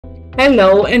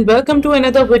Hello and welcome to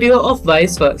another video of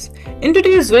Wisefuss. In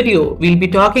today's video, we'll be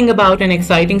talking about an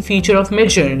exciting feature of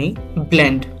Midjourney,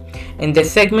 Blend. In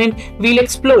this segment, we'll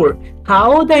explore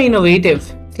how the innovative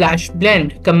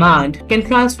 /blend command can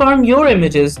transform your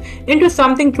images into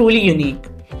something truly unique.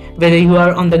 Whether you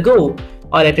are on the go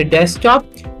or at a desktop,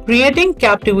 creating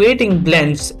captivating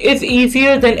blends is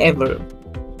easier than ever.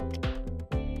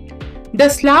 The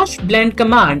 /blend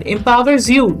command empowers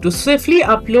you to swiftly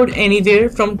upload anywhere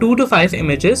from 2 to 5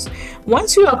 images.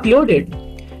 Once you upload it,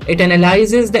 it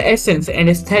analyzes the essence and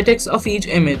aesthetics of each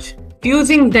image,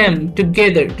 fusing them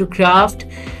together to craft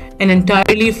an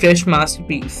entirely fresh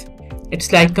masterpiece.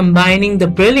 It's like combining the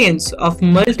brilliance of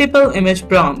multiple image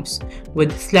prompts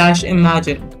with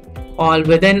 /imagine, all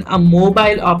within a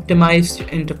mobile optimized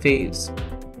interface.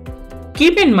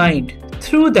 Keep in mind,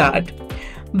 through that,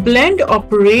 Blend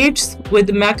operates with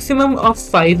a maximum of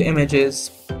 5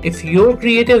 images. If your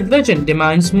creative vision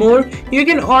demands more, you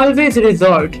can always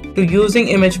resort to using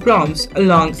image prompts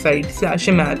alongside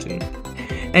 /imagine.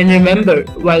 And remember,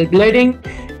 while blending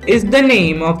is the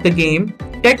name of the game,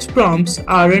 text prompts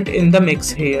aren't in the mix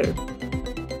here.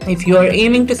 If you are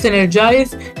aiming to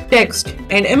synergize text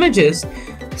and images,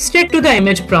 stick to the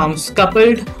image prompts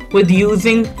coupled with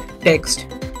using text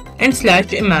and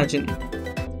 /imagine.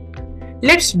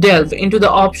 Let's delve into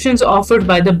the options offered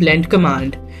by the blend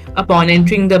command. Upon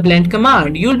entering the blend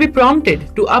command, you'll be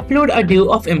prompted to upload a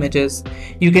dew of images.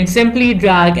 You can simply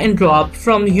drag and drop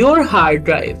from your hard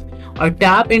drive or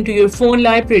tap into your phone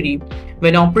library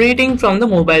when operating from the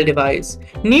mobile device.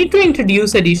 Need to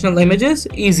introduce additional images?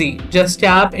 Easy. Just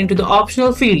tap into the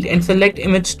optional field and select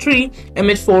image 3,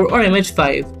 image 4 or image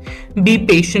 5. Be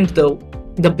patient though.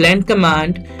 The blend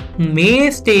command may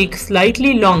take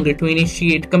slightly longer to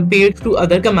initiate compared to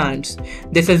other commands.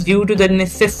 This is due to the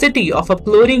necessity of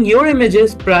uploading your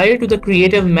images prior to the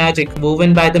creative magic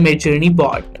woven by the Midjourney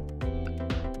bot.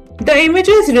 The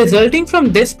images resulting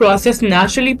from this process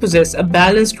naturally possess a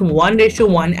balanced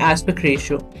 1:1 aspect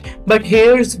ratio. But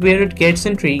here's where it gets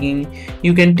intriguing.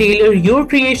 You can tailor your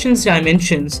creation's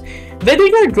dimensions. Whether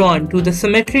you are drawn to the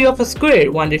symmetry of a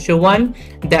square 1:1,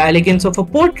 the elegance of a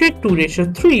portrait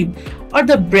 2:3, or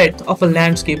the breadth of a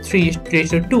landscape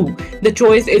 3:2, the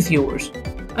choice is yours.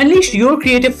 Unleash your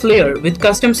creative flair with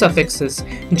custom suffixes,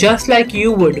 just like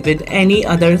you would with any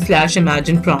other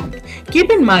 /imagine prompt.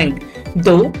 Keep in mind,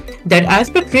 though, that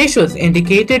aspect ratios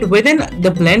indicated within the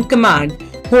blend command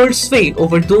hold sway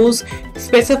over those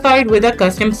specified with a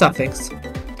custom suffix.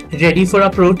 Ready for a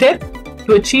pro tip?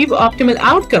 To achieve optimal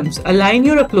outcomes, align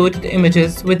your uploaded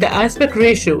images with the aspect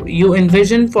ratio you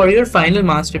envision for your final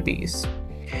masterpiece.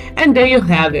 And there you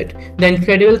have it, the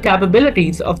incredible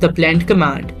capabilities of the blend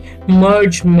command.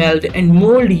 Merge, meld, and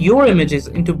mold your images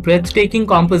into breathtaking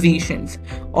compositions,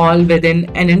 all within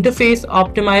an interface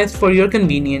optimized for your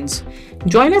convenience.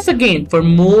 Join us again for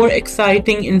more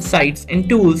exciting insights and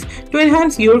tools to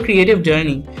enhance your creative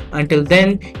journey. Until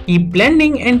then, keep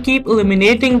blending and keep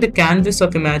illuminating the canvas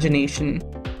of imagination.